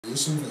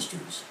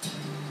Investors.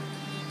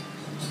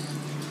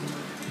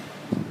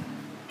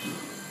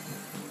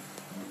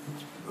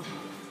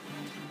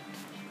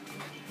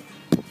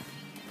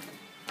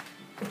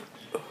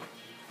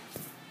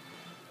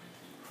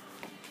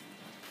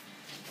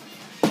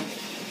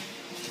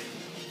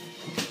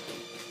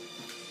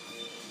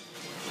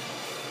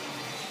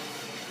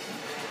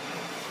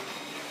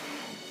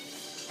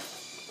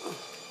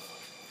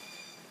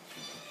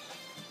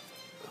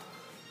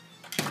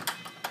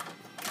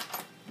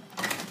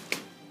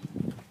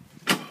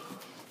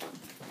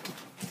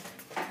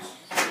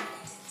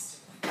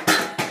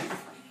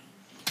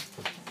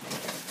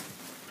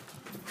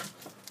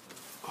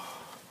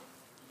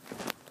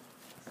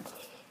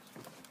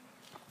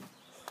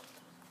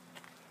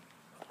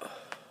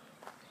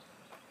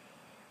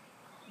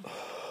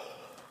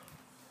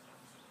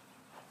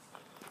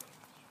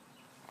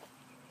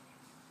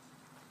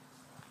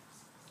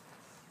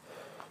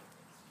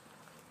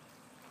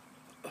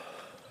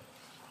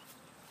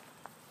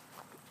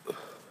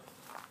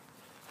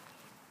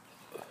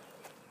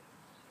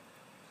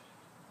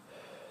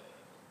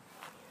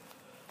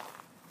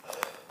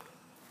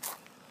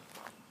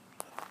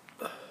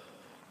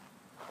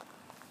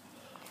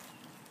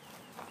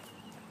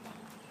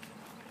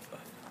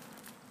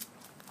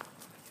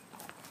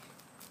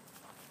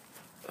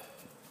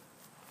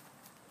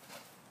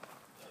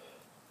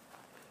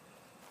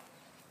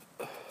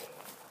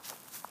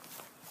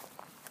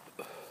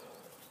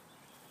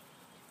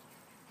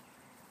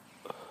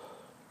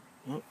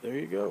 Well, there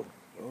you go.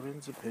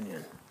 Odin's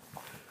opinion.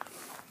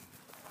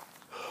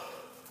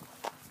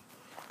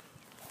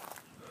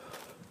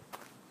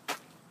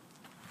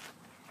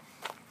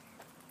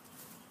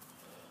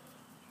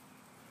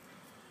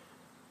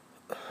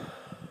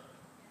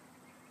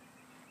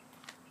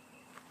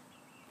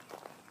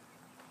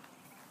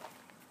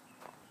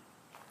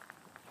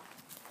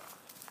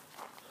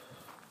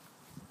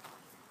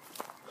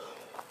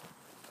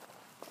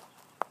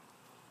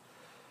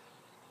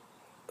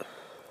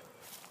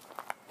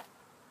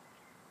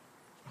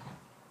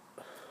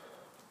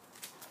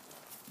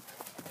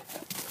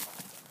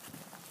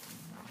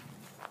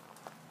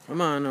 Come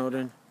on,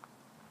 Odin.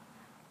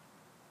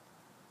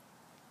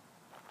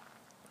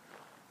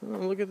 Oh,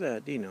 look at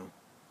that, Dino.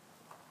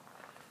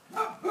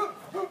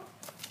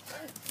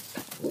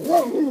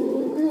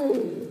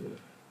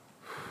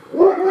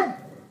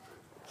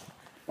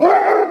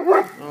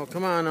 Oh,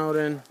 come on,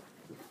 Odin.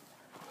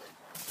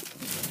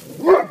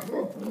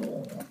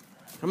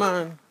 Come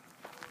on.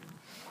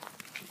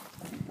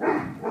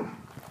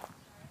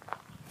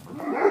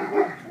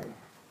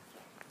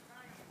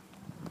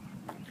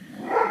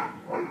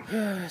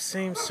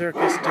 Same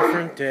circus,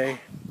 different day.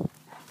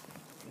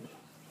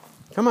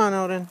 Come on,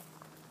 Odin.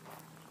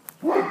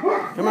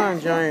 Come on,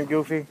 giant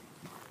Goofy.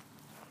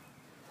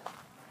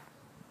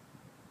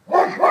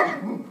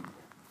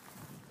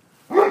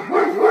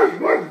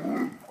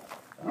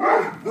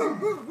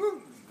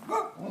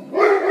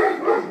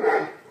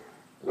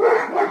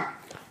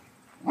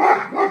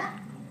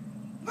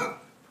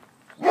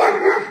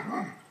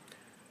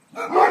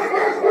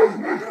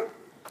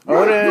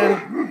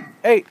 Odin!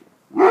 Hey!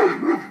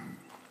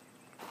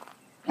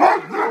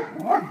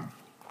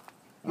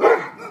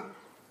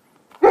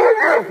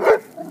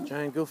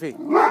 Giant Goofy.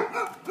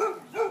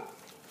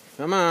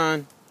 Come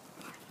on.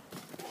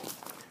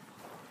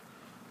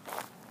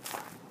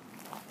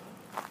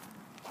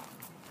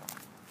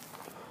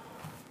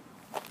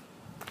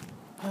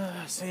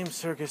 Same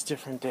circus,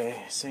 different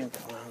day. Same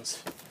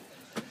clowns.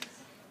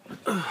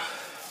 Lord.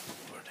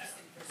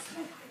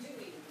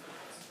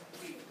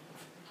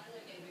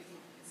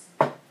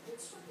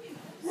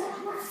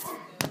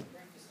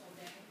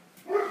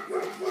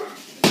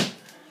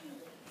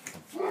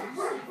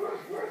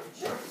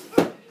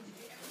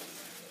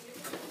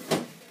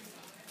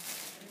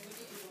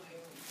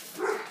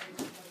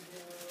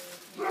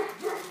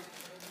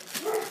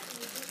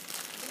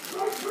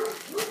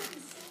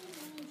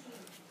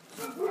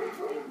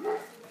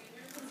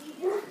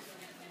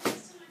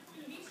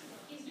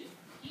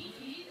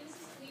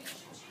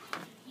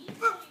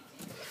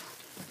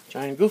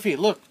 Giant Goofy,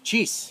 look,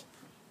 cheese.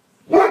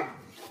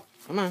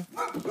 Come on.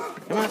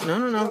 Come on. No,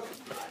 no, no.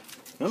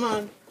 Come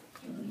on.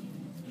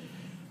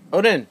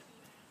 Odin.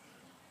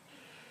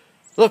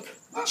 Look,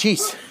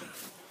 cheese.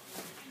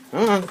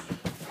 Come on.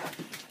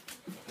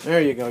 There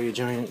you go, you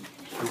giant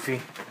Goofy.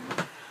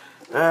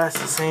 It's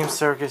the same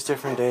circus,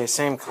 different day,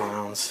 same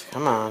clowns.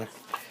 Come on.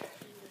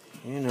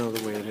 You know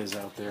the way it is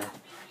out there.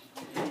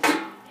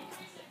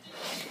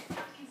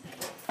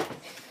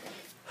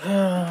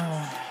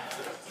 Oh.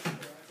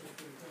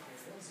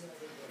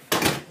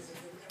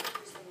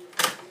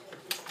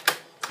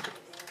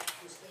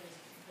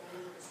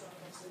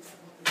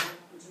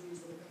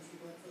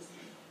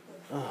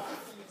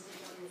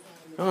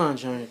 Come on,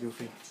 giant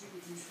Goofy.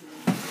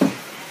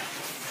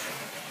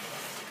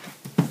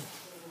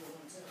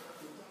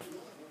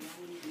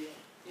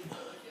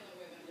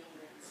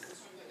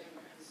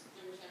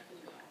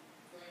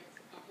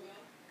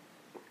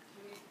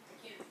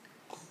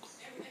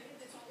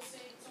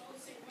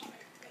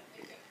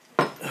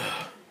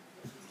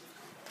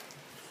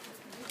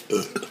 In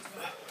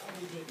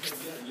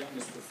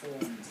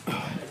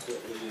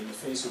the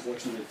face of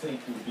what you would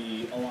think would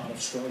be a lot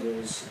of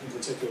struggles, in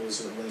particular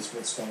as it relates to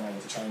what's going on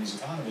with the Chinese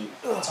economy.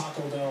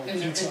 Taco Bell,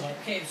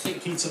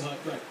 Pizza Hut,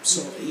 right.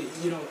 So,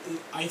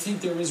 I think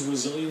there is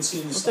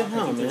resiliency in the stock.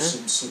 I think there's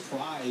some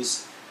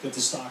surprise that the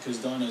stock has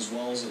done as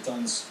well as it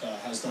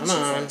has done so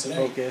far today.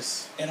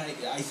 Focus. And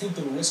I think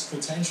the risk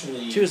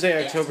potentially...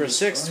 Tuesday, October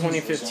 6,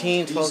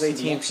 2015,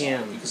 12:18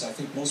 p.m. Because I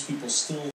think most people still...